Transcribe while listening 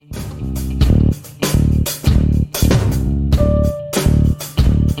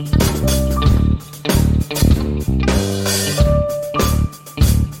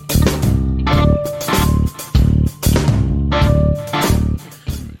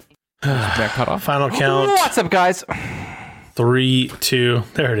That cut off. Final count. What's up, guys? 3, 2.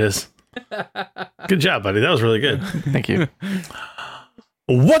 There it is. Good job, buddy. That was really good. Thank you.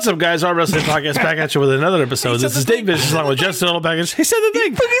 What's up, guys? Our Wrestling Podcast back at you with another episode. This is Dave Vicious along with Jeff Total Package. He said the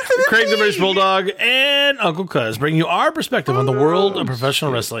thing. Craig the British Bulldog and Uncle Cuz bringing you our perspective on the world of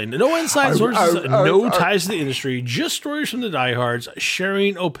professional wrestling. No inside sources, no ties to the industry, just stories from the diehards,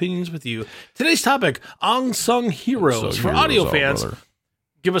 sharing opinions with you. Today's topic, Unsung Heroes. For audio fans,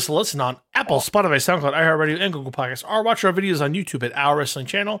 give us a listen on Apple, Spotify, SoundCloud, iHeartRadio, and Google Podcasts, or watch our videos on YouTube at Our Wrestling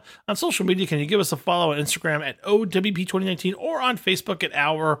Channel. On social media, can you give us a follow on Instagram at O.W.P 2019 or on Facebook at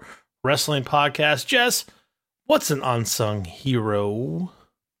Our Wrestling Podcast? Jess, what's an unsung hero?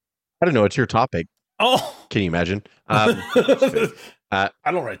 I don't know. It's your topic. Oh, can you imagine? I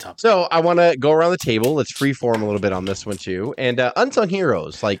don't write topics. So I want to go around the table. Let's freeform a little bit on this one too. And unsung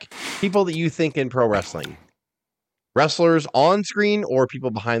heroes, like people that you think in pro wrestling. Wrestlers on screen or people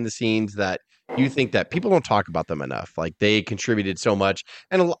behind the scenes that you think that people don't talk about them enough. Like they contributed so much,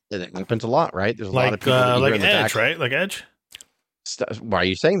 and it happens a lot, right? There's a lot of people like Edge, right? Like Edge. Why are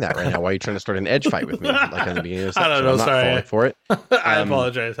you saying that right now? Why are you trying to start an Edge fight with me? Like in the beginning of the I don't know. I'm not sorry for it. I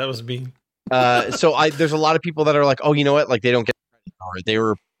apologize. That was mean. So there's a lot of people that are like, oh, you know what? Like they don't get credit, or they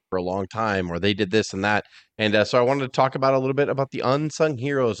were for a long time, or they did this and that. And so I wanted to talk about a little bit about the unsung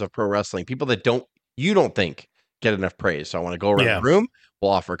heroes of pro wrestling. People that you don't think get enough praise. So I want to go around the room. We'll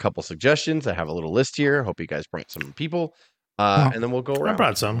offer a couple suggestions. I have a little list here. Hope you guys brought some people. And then we'll go around. I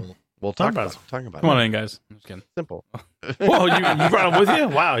brought some. We'll talk about it. Come on in, guys. I'm just kidding. Simple. Whoa, you brought them with you?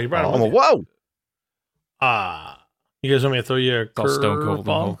 Wow, you brought them with you. Whoa. You guys want me to throw you a Stone Cold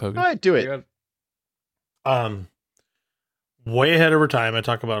curveball? Hogan. All right, do it. Way ahead of her time. I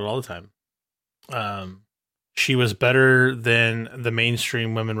talk about it all the time. She was better than the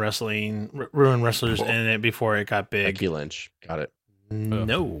mainstream women wrestling wrestlers in it before it got big. Becky Lynch. Got it.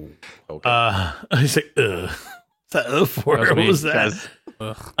 No. Okay. I say, What's that for? What was that?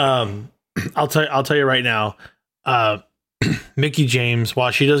 I'll tell you right now. Mickie James,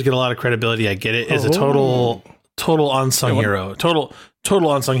 while she does get a lot of credibility, I get it, is a total unsung hero. Total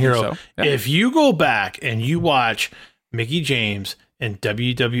unsung hero. So, yeah. If you go back and you watch Mickie James in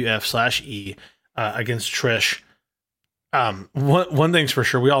WWF/E against Trish, one thing's for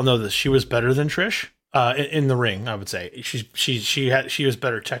sure, we all know this. She was better than Trish in the ring. I would say she was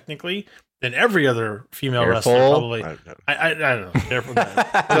better technically than every other female wrestler. Probably. I don't know. Careful.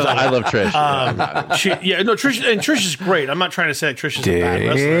 I love Trish. Trish is great. I'm not trying to say that Trish is a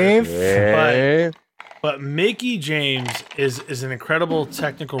bad wrestler, but Mickie James is an incredible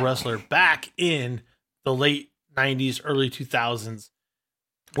technical wrestler back in the late 90s, early 2000s.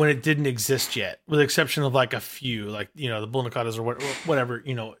 When it didn't exist yet, with the exception of like a few, like, the Bull Nakatas or whatever,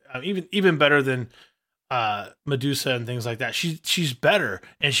 even better than Medusa and things like that. She's better,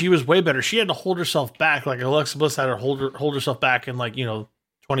 and she was way better. She had to hold herself back, like Alexa Bliss had to hold herself back in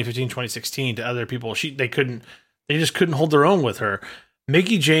 2015, 2016 to other people. They just couldn't hold their own with her.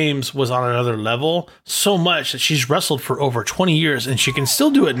 Mickie James was on another level so much that she's wrestled for over 20 years and she can still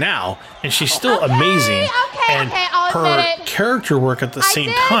do it now. And she's still amazing. And her character work at the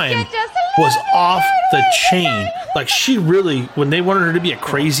same time was off the chain. Like she really, when they wanted her to be a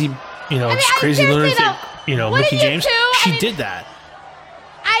crazy, crazy lunatic, Mickie James, she did that.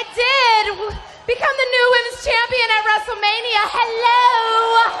 I did become the new women's champion at WrestleMania.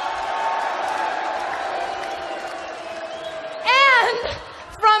 Hello. And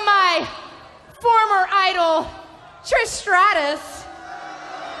from my former idol, Trish Stratus.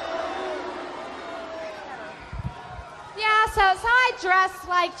 Yeah, so I dressed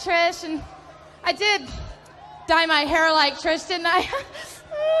like Trish, and I did dye my hair like Trish, didn't I?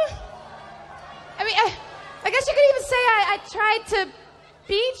 I mean, I guess you could even say I tried to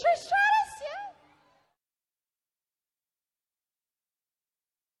be Trish Stratus, yeah?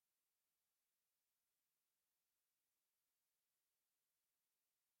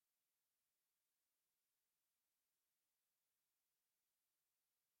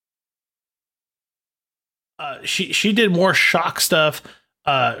 She did more shock stuff,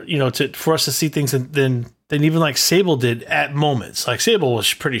 for us to see things than even like Sable did at moments. Like Sable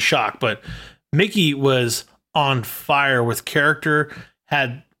was pretty shocked, but Mickie was on fire with character,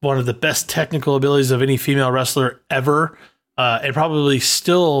 had one of the best technical abilities of any female wrestler ever, and probably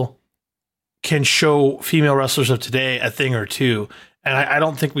still can show female wrestlers of today a thing or two. And I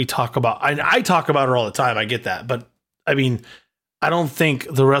don't think we talk about, I talk about her all the time. I get that. But I mean, I don't think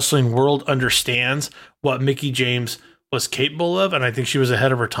the wrestling world understands what Mickie James was capable of. And I think she was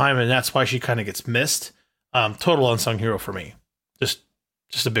ahead of her time. And that's why she kind of gets missed. Total unsung hero for me. Just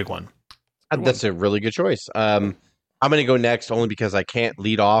a big one. That's a really good choice. I'm going to go next only because I can't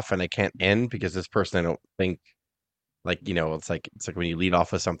lead off and I can't end because this person I don't think it's like when you lead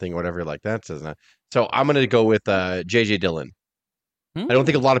off with something or whatever like that says not. So I'm going to go with JJ Dillon. I don't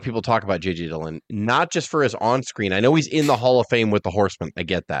think a lot of people talk about JJ Dillon, not just for his on-screen. I know he's in the Hall of Fame with the Horsemen. I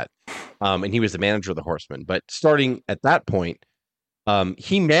get that. And he was the manager of the Horsemen. But starting at that point,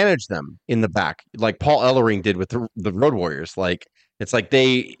 he managed them in the back, like Paul Ellering did with the Road Warriors. Like, it's like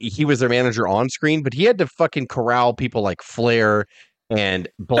he was their manager on screen, but he had to fucking corral people like Flair and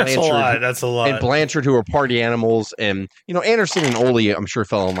Blanchard. That's a lot. And Blanchard, who are party animals. And, Anderson and Ole, I'm sure,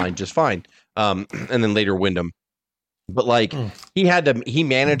 fell in line just fine. And then later Wyndham. But he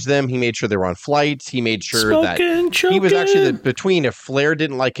managed them. He made sure they were on flights. He made sure that he was actually between. If Flair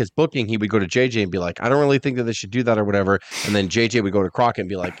didn't like his booking, he would go to JJ and be like, I don't really think that they should do that or whatever. And then JJ would go to Crockett and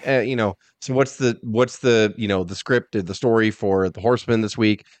be like, so what's the the script, the story for the Horsemen this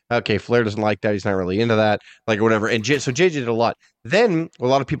week? Okay, Flair doesn't like that. He's not really into that, like whatever. And so JJ did a lot. Then what a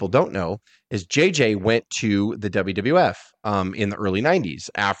lot of people don't know is JJ went to the WWF in the early 90s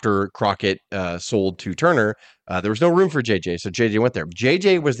after Crockett sold to Turner. There was no room for JJ, so JJ went there.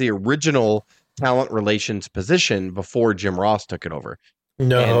 JJ was the original talent relations position before Jim Ross took it over.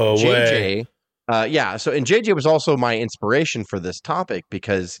 No way. And JJ was also my inspiration for this topic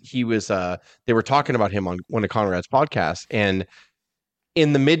because he was. They were talking about him on one of Conrad's podcasts, and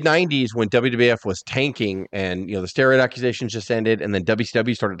in the mid 90s when WWF was tanking and the steroid accusations just ended, and then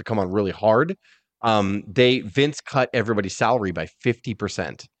WCW started to come on really hard. Vince cut everybody's salary by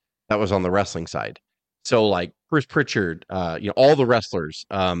 50%. That was on the wrestling side. So like Chris Pritchard, all the wrestlers,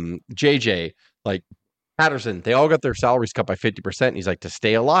 JJ, like Patterson, they all got their salaries cut by 50%. And he's like, to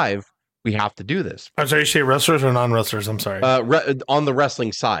stay alive, we have to do this. I'm sorry, you say wrestlers or non-wrestlers? I'm sorry. On the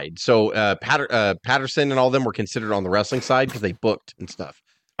wrestling side. So Patterson and all of them were considered on the wrestling side because they booked and stuff.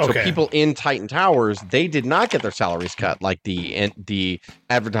 So people in Titan Towers, they did not get their salaries cut like the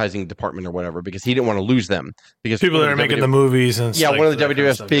advertising department or whatever because he didn't want to lose them. Because people that are making the movies and stuff. Yeah, one of the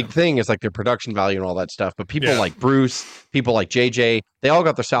WWF's big thing is like their production value and all that stuff. But people like Bruce, people like JJ, they all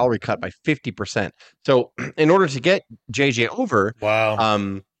got their salary cut by 50%. So in order to get JJ over,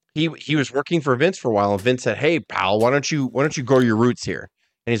 he was working for Vince for a while, and Vince said, "Hey, pal, why don't you grow your roots here?"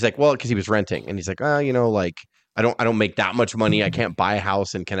 And he's like, "Well, because he was renting," and he's like, I don't make that much money. I can't buy a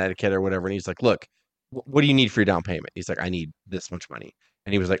house in Connecticut or whatever. And he's like, look, what do you need for your down payment? He's like, I need this much money.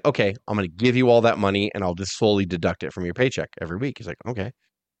 And he was like, okay, I'm going to give you all that money and I'll just slowly deduct it from your paycheck every week. He's like, okay.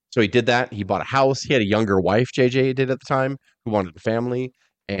 So he did that. He bought a house. He had a younger wife, JJ did at the time, who wanted a family,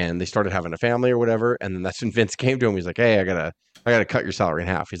 and they started having a family or whatever. And then that's when Vince came to him. He's like, hey, I gotta cut your salary in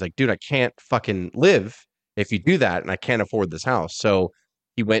half. He's like, dude, I can't fucking live if you do that. And I can't afford this house. So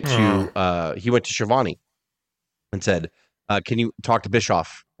he went to Shivani and said, can you talk to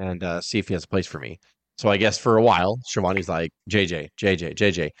Bischoff and see if he has a place for me? So I guess for a while, Shivani's like,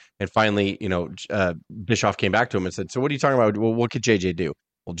 JJ. And finally, Bischoff came back to him and said, so what are you talking about? Well, what could JJ do?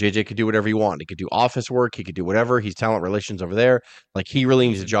 Well, JJ could do whatever he wanted. He could do office work. He could do whatever. He's talent relations over there. Like, he really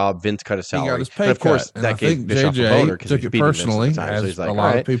needs a job. Vince cut his salary. He got his pay of course, cut. that gave Bischoff a boner because took it personally, as a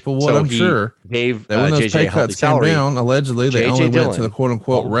lot of people would, I'm sure. Gave that when those JJ pay cuts came down, allegedly, they only went to the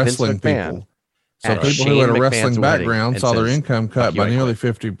quote-unquote wrestling people. So people who had a wrestling background saw their income cut by nearly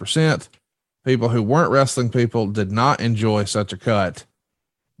 50%. People who weren't wrestling people did not enjoy such a cut.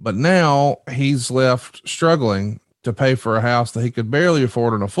 But now he's left struggling to pay for a house that he could barely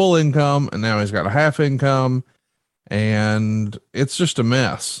afford on a full income. And now he's got a half income and it's just a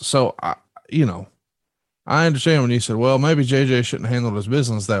mess. So, I understand when you said, well, maybe JJ shouldn't handle his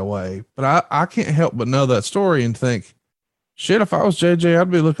business that way, but I can't help but know that story and think, shit, if I was JJ,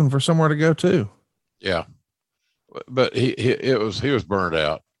 I'd be looking for somewhere to go too. Yeah, but he was burned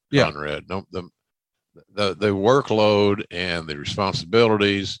out. Yeah, Conrad. No, the workload and the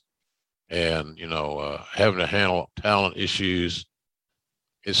responsibilities, and having to handle talent issues.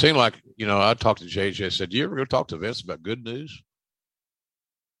 It seemed like I talked to JJ. I said, "Do you ever go talk to Vince about good news?"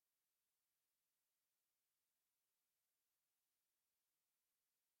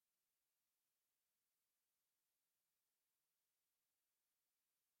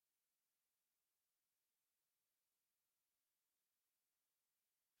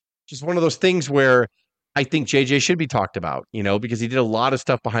 Just one of those things where I think JJ should be talked about, because he did a lot of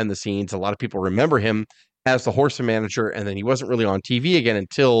stuff behind the scenes. A lot of people remember him as the Horseman manager, and then he wasn't really on TV again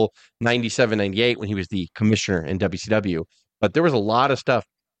until 97, 98 when he was the commissioner in WCW. But there was a lot of stuff.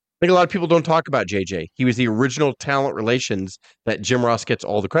 I think a lot of people don't talk about JJ. He was the original talent relations that Jim Ross gets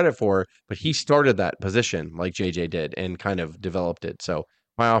all the credit for, but he started that position like JJ did and kind of developed it. So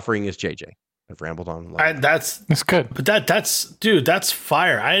my offering is JJ. I've rambled on. That's good. But that's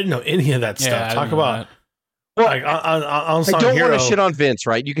fire. I didn't know any of that stuff. Talk about like on I don't want to shit on Vince,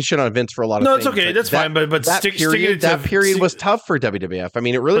 right? You can shit on Vince for a lot of things. No, it's okay. That's fine. But that period was tough for WWF. I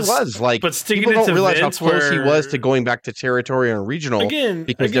mean, it really was. Like, but people don't realize how close he was to going back to territory and regional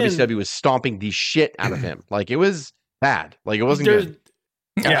because WCW was stomping the shit out of him. Like, it was bad. Like, it wasn't good.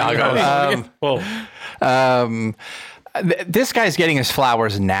 This guy's getting his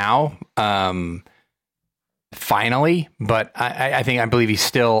flowers now. Finally, but I believe he's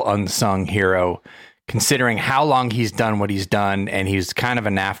still unsung hero, considering how long he's done what he's done, and he's kind of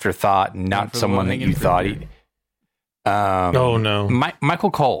an afterthought, and not someone that you thought he. Oh no,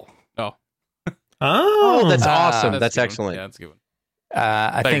 Michael Cole. Oh, that's awesome. That's excellent. Yeah, that's a good one.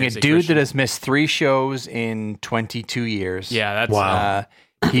 I think a dude that has missed 3 shows in 22 years. Yeah, that's wow.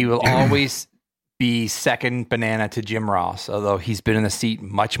 He will always be second banana to Jim Ross, although he's been in the seat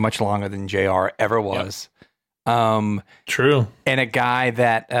much, much longer than JR ever was. True. And a guy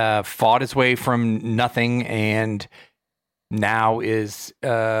that fought his way from nothing and now is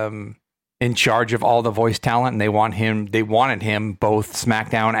in charge of all the voice talent, and they wanted him both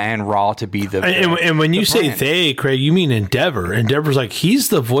SmackDown and Raw to be the and when you say they, Craig, you mean Endeavor. Endeavor's like, he's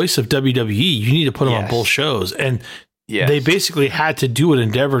the voice of WWE. You need to put him on both shows. And they basically had to do what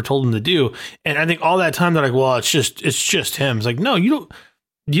Endeavor told them to do. And I think all that time they're like, well, it's just him. It's like, no, you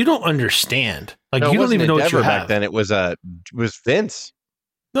don't understand. Like, you don't even know what you have. Back then it was Vince.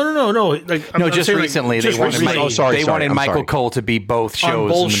 No. Like, no, just recently they wanted Michael Cole to be both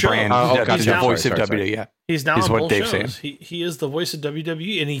shows in the brand. He's the voice of WWE. Yeah, he's now on both shows. He is the voice of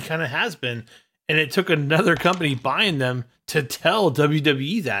WWE, and he kind of has been. And it took another company buying them to tell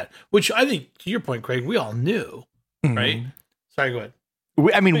WWE that, which I think, to your point, Craig, we all knew, right? Sorry, go ahead.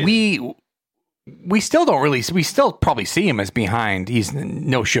 We still don't really. We still probably see him as behind. He's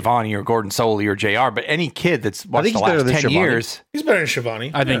no Shivani or Gordon Soley or JR, but any kid that's watched the last 10 years, he's better than Shivani.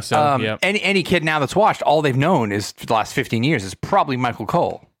 I think so. Yeah. Any kid now that's watched, all they've known is for the last 15 years is probably Michael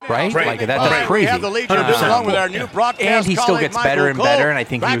Cole, right? Like that's crazy. We have the Legion along with our new broadcast and he still gets better and better. And I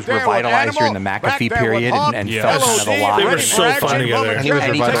think he was revitalized during the McAfee period and felt kind of alive. They were so fun together. And he was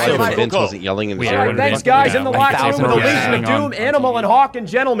revitalized when Vince wasn't yelling in the air. Thanks, guys, in the locker room with the Legion of Doom, Animal, and Hawk. And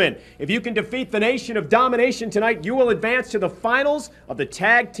gentlemen, if you can defeat the Nation of Domination tonight, you will advance to the finals of the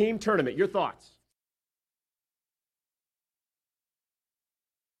tag team tournament. Your thoughts?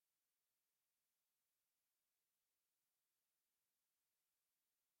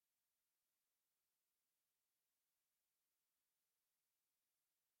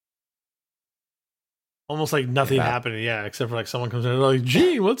 Almost like nothing happened, except for like someone comes in and like,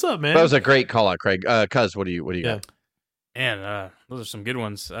 "Gee, what's up, man?" That was a great call out, Craig. Cuz, what do you got? Man, those are some good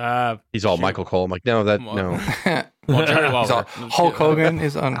ones. He's all Michael Cole. I'm like, no. Hulk Hogan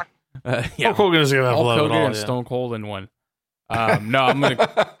is on. Hulk Hogan is gonna have Hulk Hogan and Stone Cold in one. No, I'm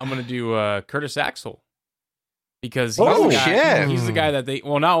gonna do Curtis Axel because he's the guy that they.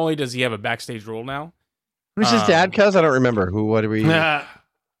 Well, not only does he have a backstage role now. Who's his dad? Cuz I don't remember. What do we?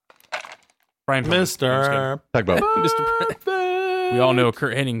 Brian Mr. Talk about Mr. We all know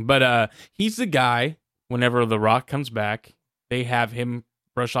Kurt Hennig, but he's the guy. Whenever The Rock comes back, they have him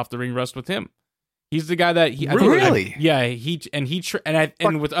brush off the ring rust with him. He's the guy that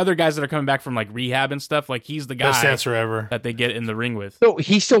and with other guys that are coming back from like rehab and stuff, like he's the guy best answer ever that they get in the ring with. So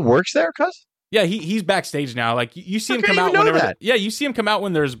he still works there, Cuz? Yeah, he's backstage now. Like you see him come out whenever. Yeah, you see him come out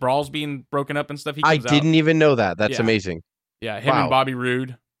when there's brawls being broken up and stuff. I didn't even know that. That's amazing. Yeah, him and Bobby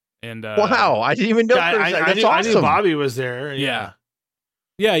Roode. And wow, I didn't even know. That's awesome. I knew Bobby was there. Yeah.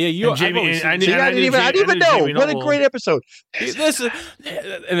 You, Jamie, I didn't even know. What a great episode!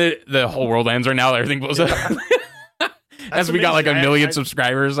 And the whole world ends right now. Everything blows up. As we got like 1 million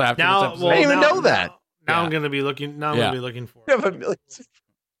subscribers after this episode. I didn't even know that. Now I'm gonna be looking. Now I'm gonna be looking for. You have 1 million.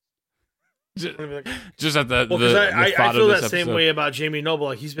 Just at the. I feel that same way about Jamie Noble.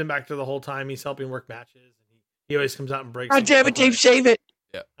 Like he's been back there the whole time. He's helping work matches. He always comes out and breaks. God damn it, Dave! Save it.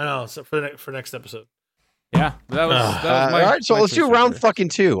 Yeah, I know. So for next episode. Yeah, that was all right. So let's do round fucking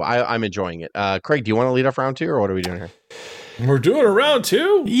 2. I'm enjoying it. Craig, do you want to lead off round 2, or what are we doing here? We're doing a round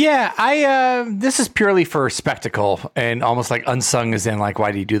 2. Yeah, this is purely for spectacle and almost like Unsung is in like,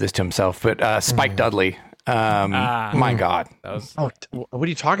 why did he do this to himself? But Spike Dudley. My God. What are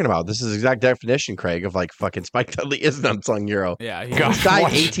you talking about? This is exact definition, Craig, of like fucking Spike Dudley is an unsung hero. Yeah, he's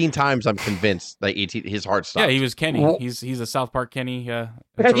died 18 times. I'm convinced. Like 18, his heart stopped. Yeah, he was Kenny. Well, he's a South Park Kenny.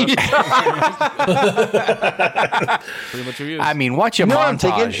 Pretty much who he is. I mean, watch a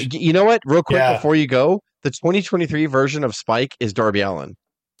montage. You know what? Real quick before you go, the 2023 version of Spike is Darby Allin.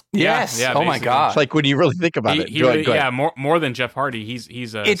 Yes. Yeah, oh my God. It's like when you really think about it. Go ahead. Yeah, more than Jeff Hardy.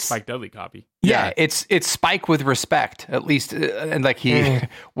 He's a Spike Dudley copy. Yeah, it's Spike with respect, at least, and like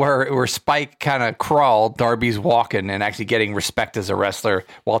where Spike kind of crawled, Darby's walking and actually getting respect as a wrestler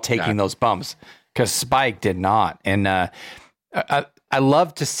while taking those bumps, because Spike did not. And I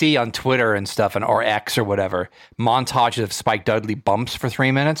love to see on Twitter and stuff, or X or whatever, montages of Spike Dudley bumps for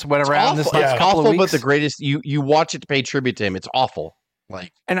 3 minutes, whatever. Around this last couple of weeks. But the greatest. You watch it to pay tribute to him. It's awful.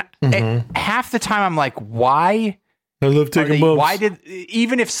 Like, and half the time I'm like, why? I love taking bumps. Why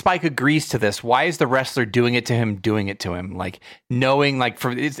even if Spike agrees to this, why is the wrestler doing it to him? Like knowing, like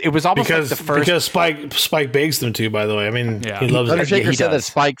it was almost like the first, because Spike begs them to. By the way, I mean, he loves it. Undertaker said that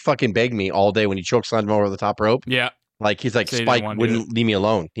Spike fucking begged me all day when he chokeslammed him over the top rope. Yeah. Like, he's like, Spike wouldn't leave me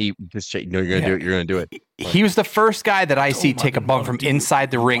alone. He just, no, you're going to do it. You're going to do it. He was the first guy that I see take a bump from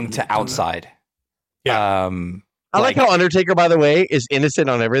inside the ring to outside. Yeah. I like how Undertaker, by the way, is innocent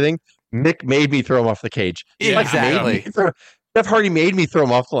on everything. Mick made me throw him off the cage. Yeah, exactly. Jeff Hardy made me throw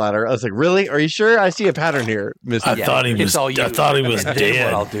him off the ladder. I was like, really? Are you sure? I see a pattern here, Mr. I thought he was dead.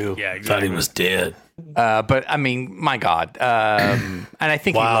 What I'll do. Yeah, exactly. I thought he was dead. But I mean, my God. And I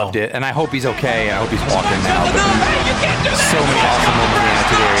think he loved it. And I hope he's okay. And I hope he's walking now. But so many awesome moments in the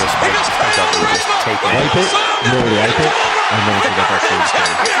Attitude Era. Spike Dudley just taking it. Like it? You know what like it? I never forgot that stage.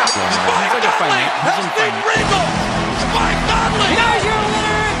 He's like a Spike Dudley! Now your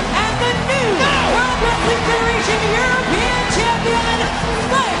winner and the new World Wrestling Federation European Champion,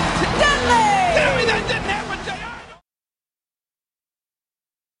 Spike Dudley! Tell me that didn't happen, JR!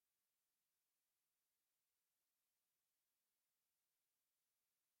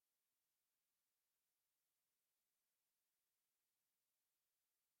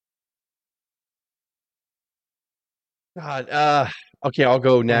 God, okay, I'll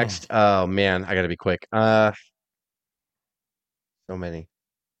go next. Oh man, I gotta be quick. So many.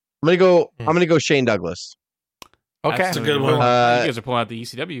 I'm gonna go Shane Douglas. Okay. That's a good one. You guys are pulling out the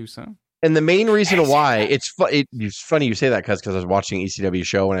ECW, so. And the main reason why it's funny you say that because I was watching ECW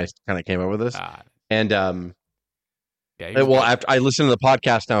show when I kind of came up with this, and after I listened to the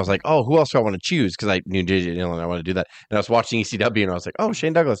podcast and I was like, oh, who else do I want to choose? Because I knew JJ Dillon and I want to do that, and I was watching ECW and I was like, oh,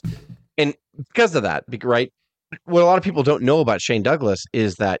 Shane Douglas, and because of that, right? What a lot of people don't know about Shane Douglas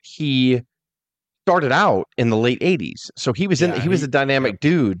is that he started out in the late 80s. So he was he was the dynamic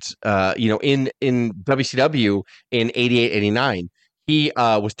dudes, in WCW in 88, 89. He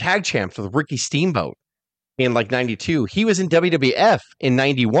was tag champs with Ricky Steamboat in like 92. He was in WWF in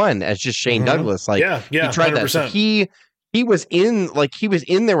 91 as just Shane Douglas. Like, he tried 100%. That. So he was in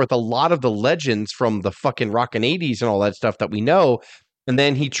there with a lot of the legends from the fucking rockin' 80s and all that stuff that we know. And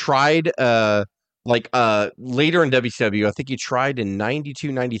then he tried, later in WCW, I think he tried in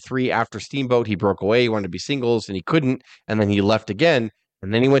 92, 93 after Steamboat. He broke away. He wanted to be singles and he couldn't. And then he left again.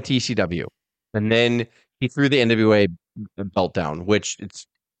 And then he went to ECW. And then he threw the NWA belt down, which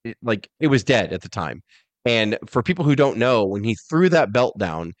it was dead at the time. And for people who don't know, when he threw that belt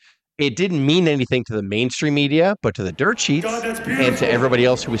down, it didn't mean anything to the mainstream media, but to the dirt sheets and to everybody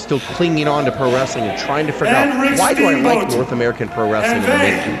else who was still clinging on to pro wrestling and trying to figure out, why do I like North American pro wrestling in the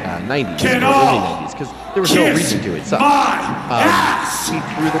mid 90s, early 90s? Because there was no reason to. It sucked. He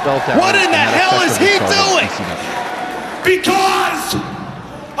threw the belt down. What in the hell is he doing? Because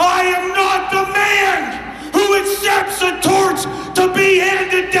I am not the man who accepts a torch to be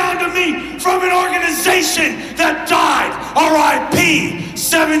handed down to me from an organization that died, R.I.P.,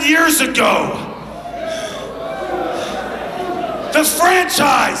 7 years ago. The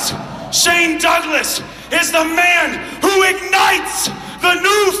franchise, Shane Douglas, is the man who ignites the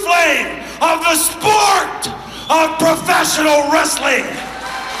new flame of the sport of professional wrestling.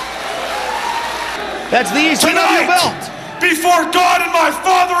 That's the ECW belt. Before God and my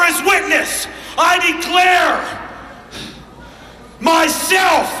Father is witness, I declare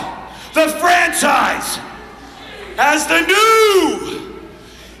myself, the franchise, as the new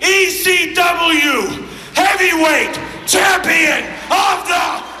ECW Heavyweight Champion of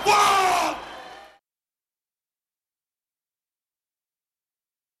the World!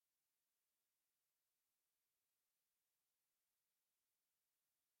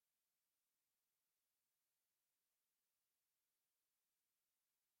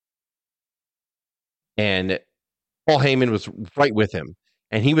 And Paul Heyman was right with him.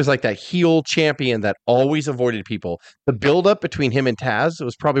 And he was like that heel champion that always avoided people. The buildup between him and Taz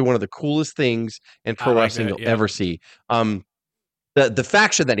was probably one of the coolest things in pro wrestling you'll ever see. The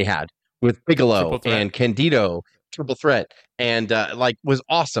faction that he had with Bigelow and Candido triple threat, and was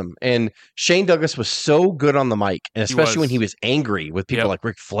awesome. And Shane Douglas was so good on the mic, and especially when he was angry with people like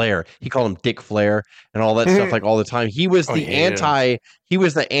Ric Flair. He called him Dick Flair and all that stuff like all the time. He was the anti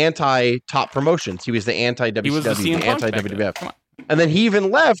top promotions. He was the anti WCW, the anti WWF. And then he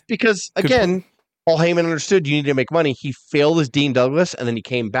even left because again, Paul Heyman understood you need to make money. He failed as Dean Douglas, and then he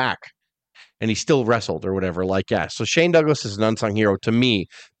came back. And he still wrestled or whatever. So Shane Douglas is an unsung hero to me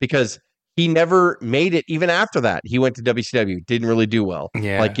because he never made it. Even after that, he went to WCW, didn't really do well.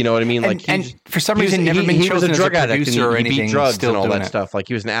 Yeah, you know what I mean. And for some reason, never been chosen as a drug addict or anything. He beat drugs and all that stuff.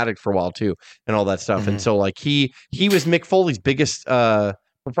 He was an addict for a while too, and all that stuff. And so he was Mick Foley's biggest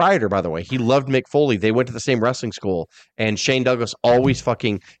proprietor, by the way. He loved Mick Foley. They went to the same wrestling school, and Shane Douglas always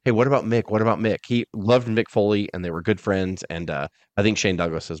hey, what about Mick? What about Mick? He loved Mick Foley, and they were good friends. And I think Shane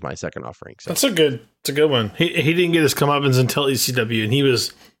Douglas is my second offering. So. It's a good one. He didn't get his comeuppance until ECW, and he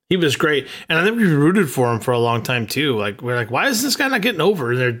was great. And I think we rooted for him for a long time too. We're like, why is this guy not getting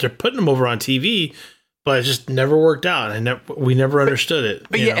over? And they're putting him over on TV, but it just never worked out. And we never understood it.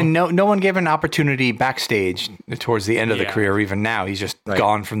 But and no one gave an opportunity backstage towards the end of the career. Even now, he's just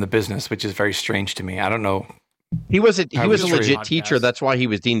gone from the business, which is very strange to me. I don't know. He was a legit teacher. That's why he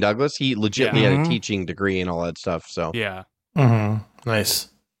was Dean Douglas. He legitimately had a teaching degree and all that stuff. So yeah, nice.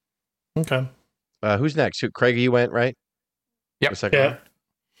 Okay, who's next? Craig, you went right. Yep. Yeah.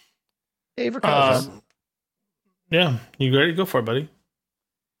 Dave or yeah, you ready to go for it, buddy?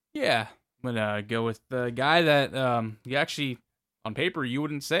 Yeah. I'm going to go with the guy that you actually, on paper, you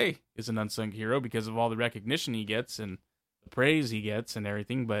wouldn't say is an unsung hero because of all the recognition he gets and the praise he gets and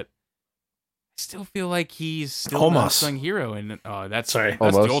everything, but I still feel like he's still an unsung hero, and that's the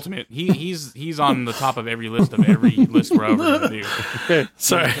ultimate. He's on the top of every list list we're ever going to do.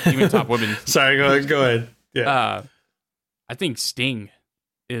 Sorry. Even top women. Sorry, go ahead. Yeah. I think Sting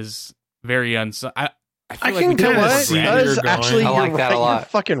is very unsung. I can kind of see where you're going. Actually, I like that a lot. You're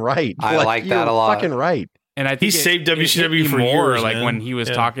fucking right. I like that a lot. Fucking right. And I think he saved WCW for more, years, like man. when he was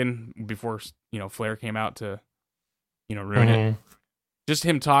talking before, Flair came out to, ruin it. Just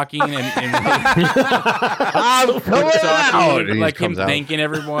him talking and I'm coming out. Like him thanking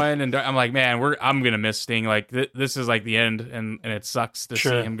everyone, and I'm like, man, I'm gonna miss Sting. Like this is like the end, and it sucks to see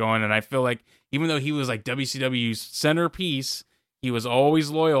him going. And I feel like even though he was like WCW's centerpiece, he was always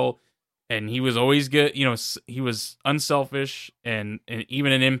loyal. And he was always good, he was unselfish and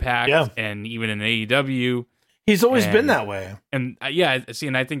even in Impact and even in AEW. He's always been that way. And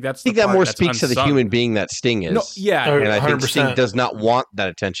and I think that's that more speaks to the human being that Sting is. No, yeah. And I think Sting does not want that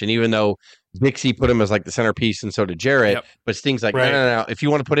attention, even though Dixie put him as like the centerpiece and so did Jarrett. Yep. But Sting's like, no. If you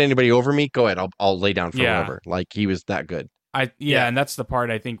want to put anybody over me, go ahead. I'll lay down for whatever. Like he was that good. And that's the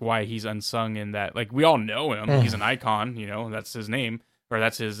part I think why he's unsung in that. Like we all know him. He's an icon, that's his name. Or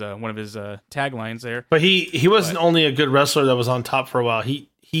that's his one of his taglines there. But he wasn't only a good wrestler that was on top for a while.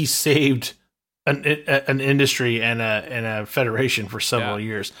 He saved an industry and a federation for several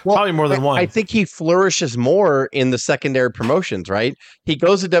years. Well, probably more than one. I think he flourishes more in the secondary promotions, right? He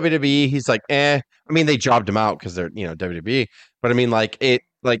goes to WWE. He's like, I mean, they jobbed him out because they're WWE. But I mean,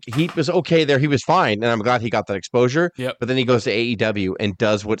 he was okay there. He was fine, and I'm glad he got that exposure. Yep. But then he goes to AEW and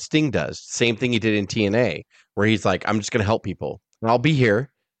does what Sting does. Same thing he did in TNA, where he's like, I'm just going to help people. I'll be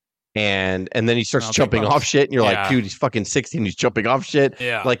here. And then he starts jumping off shit. And you're like, dude, he's fucking 60 and he's jumping off shit.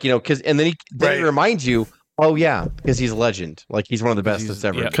 Yeah. And then he reminds you, because he's a legend. Like he's one of the best that's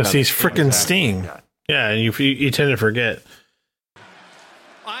ever. Because he's freaking Sting. Yeah. And you tend to forget.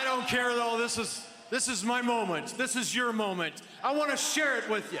 I don't care though. This is my moment. This is your moment. I want to share it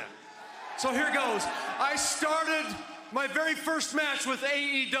with you. So here goes. I started my very first match with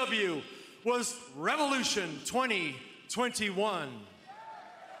AEW was Revolution 2021.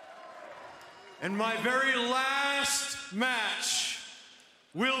 And my very last match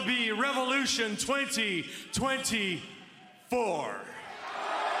will be Revolution 2024.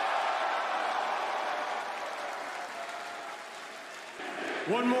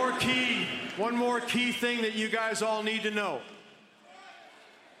 One more key thing that you guys all need to know.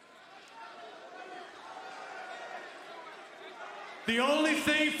 The only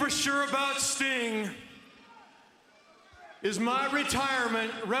thing for sure about Sting is my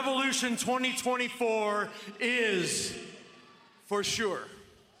retirement, Revolution 2024, is for sure.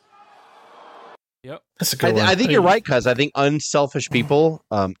 Yep. That's a good one. I think you're right, cuz I think unselfish people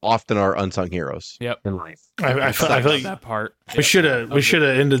often are unsung heroes. Yep. In life. I feel like that part. We should have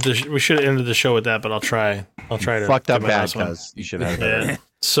ended the show with that, but I'll try to fucked up bad, cuz you should have. Yeah.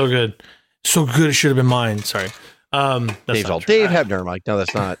 So good. It should have been mine. Sorry. Dave's all Dave Hebner. I'm like, no,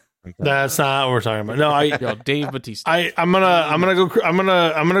 that's not. That's not what we're talking about. No, Dave Bautista. I'm gonna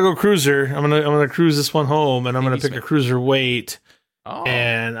go cruiser. I'm gonna cruise this one home, and I'm gonna pick a cruiserweight. Oh.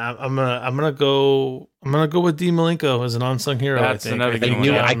 And I'm gonna go with Dean Malenko as an unsung hero. That's another good one.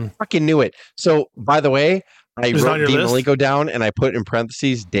 I fucking knew it. So by the way, I wrote Dean Malenko down and I put in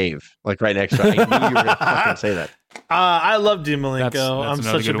parentheses Dave, like right next to it. I knew you were gonna fucking say that. I love Dean Malenko. I'm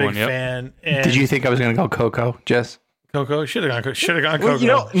such a big fan. And did you think I was gonna go Coco, Jess? Coco should have gone Coco.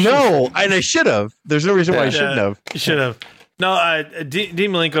 Well, no, and I should have. There's no reason why I shouldn't have. You should have. No,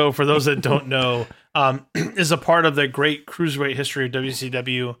 Dean Malenko, for those that don't know, is a part of the great cruiserweight history of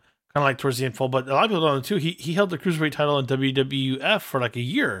WCW, kind of like towards the end. But a lot of people don't know too. He held the cruiserweight title in WWF for like a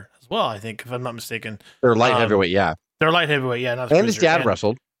year as well, I think, if I'm not mistaken. They're light heavyweight, yeah. They're light heavyweight, yeah. Not and his dad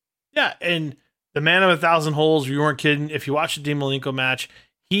wrestled. Yeah, and the man of 1,000 holes. You weren't kidding. If you watch the Dean Malenko match,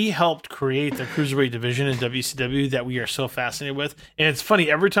 he helped create the cruiserweight division in WCW that we are so fascinated with. And it's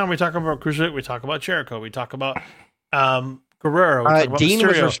funny, every time we talk about cruiserweight, we talk about Jericho, we talk about Guerrero. Dean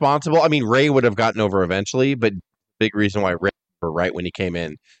was responsible. I mean, Ray would have gotten over eventually, but big reason why Ray was right when he came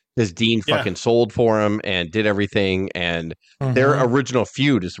in, because Dean fucking sold for him and did everything. And their original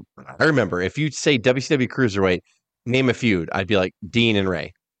feud is, I remember, if you say WCW Cruiserweight, name a feud, I'd be like Dean and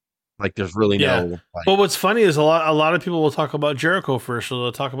Ray. Like, there's really no. Like, but what's funny is a lot of people will talk about Jericho first, so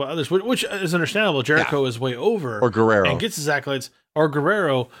they'll talk about others, which is understandable. Jericho is way over, or Guerrero, and gets his accolades, or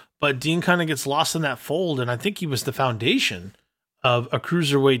Guerrero. But Dean kind of gets lost in that fold, and I think he was the foundation of a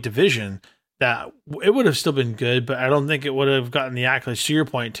cruiserweight division that it would have still been good, but I don't think it would have gotten the accolades. To your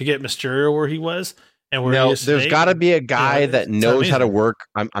point, to get Mysterio where he was and where he is today, there's got to be a guy that knows how to work.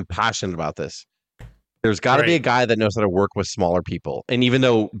 I'm passionate about this. There's got to be a guy that knows how to work with smaller people. And even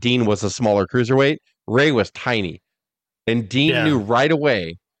though Dean was a smaller cruiserweight, Ray was tiny. And Dean knew right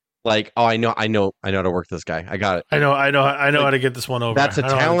away, like, oh, I know how to work this guy. I got it. I know how to get this one over. That's a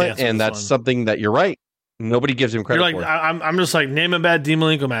talent, and that's something that you're right. Nobody gives him credit for. I'm just like, name a bad Dean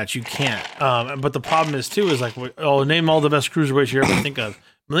Malenko match. You can't. But the problem is, too, is like, name all the best cruiserweights you ever think of.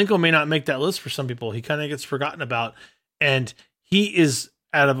 Malenko may not make that list for some people. He kind of gets forgotten about. And he is,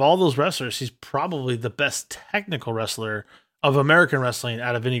 out of all those wrestlers, he's probably the best technical wrestler of American wrestling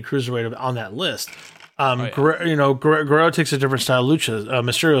out of any cruiserweight on that list. Guerrero takes a different style of lucha.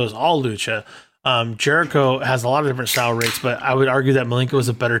 Mysterio is all lucha. Jericho has a lot of different style rates, but I would argue that Malenko is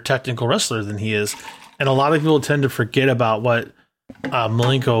a better technical wrestler than he is. And a lot of people tend to forget about what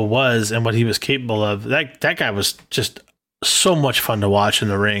Malenko was and what he was capable of. That guy was just so much fun to watch in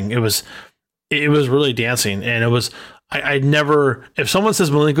the ring. It was really dancing, and it was. I never. If someone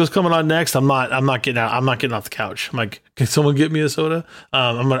says Malenko's coming on next, I'm not getting out. I'm not getting off the couch. I'm like, can someone get me a soda?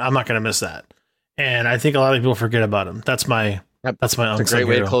 I'm not going to miss that. And I think a lot of people forget about him. That's my. That's my. It's a great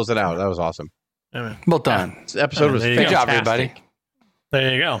way to close it out. That was awesome. Anyway. Well done. This episode was good job, everybody.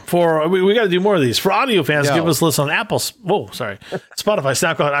 There you go. We got to do more of these. For audio fans, give us a list on Apple. Spotify,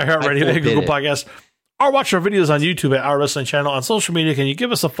 SoundCloud, iHeartRadio, Google Podcasts. Or watch our videos on YouTube at Our Wrestling Channel. On social media, can you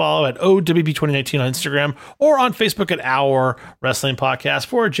give us a follow at O.W.P 2019 on Instagram or on Facebook at Our Wrestling Podcast.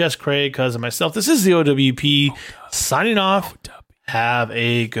 For Jess, Craig, Cuz, and myself, this is the O.W.P. signing off. Have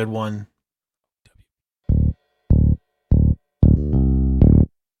a good one.